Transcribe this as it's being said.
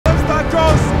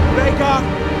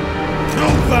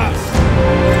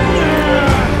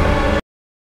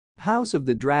House of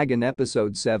the Dragon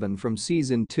Episode 7 from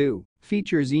Season 2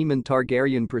 features Aemond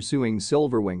Targaryen pursuing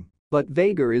Silverwing, but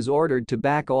Vhagar is ordered to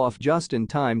back off just in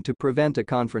time to prevent a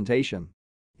confrontation.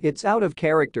 It's out of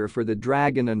character for the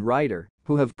dragon and rider,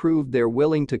 who have proved they're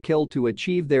willing to kill to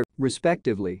achieve their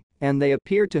respectively, and they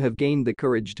appear to have gained the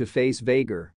courage to face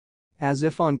Vhagar. As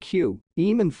if on cue,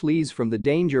 Aemond flees from the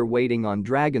danger waiting on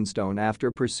Dragonstone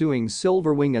after pursuing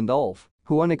Silverwing and Ulf,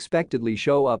 who unexpectedly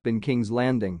show up in King's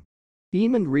Landing.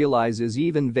 Aemond realizes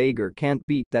even Vhagar can't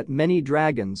beat that many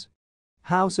dragons.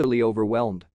 Housily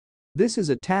overwhelmed. This is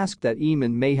a task that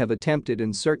Aemond may have attempted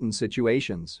in certain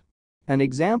situations. An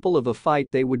example of a fight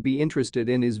they would be interested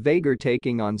in is Vhagar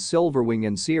taking on Silverwing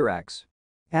and Syrax.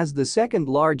 As the second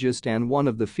largest and one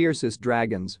of the fiercest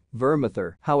dragons,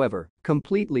 Vermithor, however,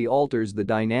 completely alters the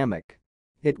dynamic.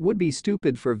 It would be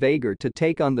stupid for Vhagar to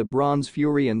take on the Bronze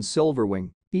Fury and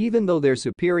Silverwing, even though their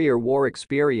superior war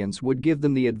experience would give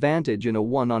them the advantage in a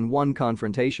one-on-one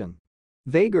confrontation.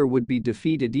 Vhagar would be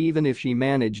defeated even if she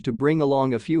managed to bring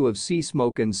along a few of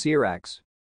Seasmoke and Syrax.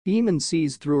 Aemond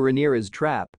sees through Rhaenyra's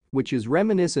trap, which is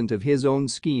reminiscent of his own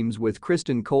schemes with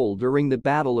Criston Cole during the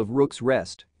Battle of Rook's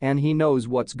Rest, and he knows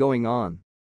what's going on.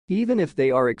 Even if they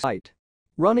are excited,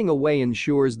 running away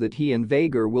ensures that he and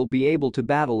Vhagar will be able to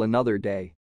battle another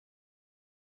day.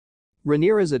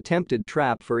 Rhaenyra's attempted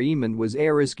trap for Aemond was a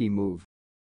risky move.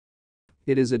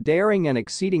 It is a daring and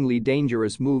exceedingly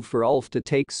dangerous move for Ulf to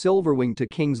take Silverwing to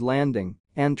King's Landing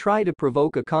and try to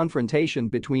provoke a confrontation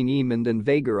between Aemond and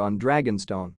Vhagar on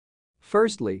Dragonstone.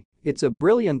 Firstly, it's a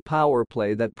brilliant power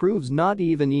play that proves not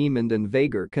even Aemond and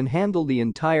Vhagar can handle the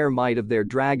entire might of their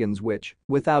dragons, which,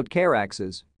 without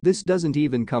Caraxes, this doesn't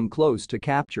even come close to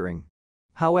capturing.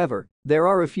 However, there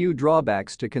are a few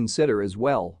drawbacks to consider as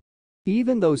well.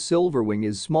 Even though Silverwing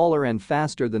is smaller and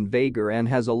faster than Vhagar and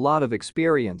has a lot of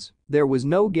experience, there was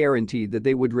no guarantee that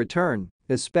they would return,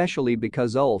 especially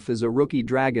because Ulf is a rookie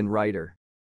dragon rider.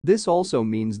 This also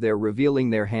means they're revealing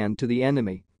their hand to the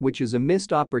enemy, which is a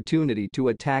missed opportunity to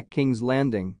attack King's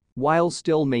Landing while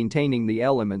still maintaining the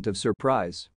element of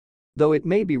surprise. Though it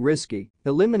may be risky,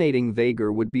 eliminating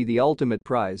Vhagar would be the ultimate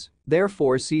prize,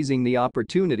 therefore seizing the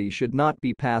opportunity should not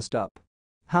be passed up.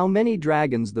 How many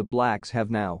dragons the Blacks have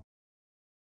now?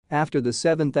 After the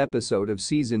 7th episode of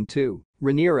Season 2,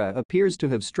 Rhaenyra appears to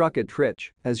have struck it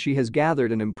rich as she has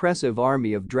gathered an impressive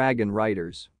army of dragon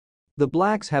riders. The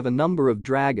Blacks have a number of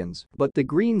dragons, but the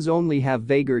Greens only have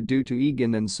Vhagar due to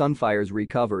Aegon and Sunfire's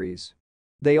recoveries.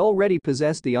 They already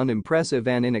possess the unimpressive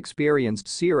and inexperienced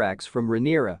Syrax from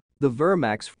Rhaenyra, the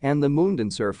Vermax and the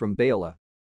Moondancer from Baela.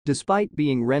 Despite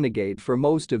being renegade for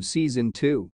most of Season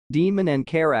 2, Daemon and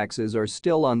Caraxes are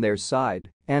still on their side,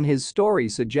 and his story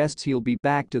suggests he'll be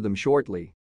back to them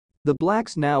shortly. The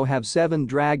Blacks now have 7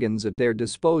 dragons at their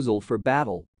disposal for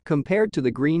battle, compared to the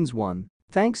Greens' 1,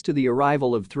 thanks to the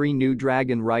arrival of 3 new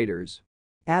dragon riders.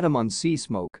 Adam on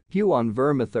Seasmoke, Hugh on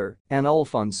Vermithor, and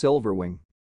Ulf on Silverwing.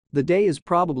 The day is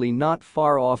probably not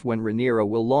far off when Rhaenyra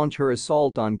will launch her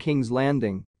assault on King's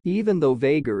Landing, even though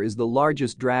Vhagar is the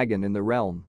largest dragon in the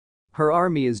realm. Her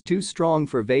army is too strong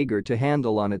for Vhagar to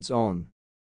handle on its own.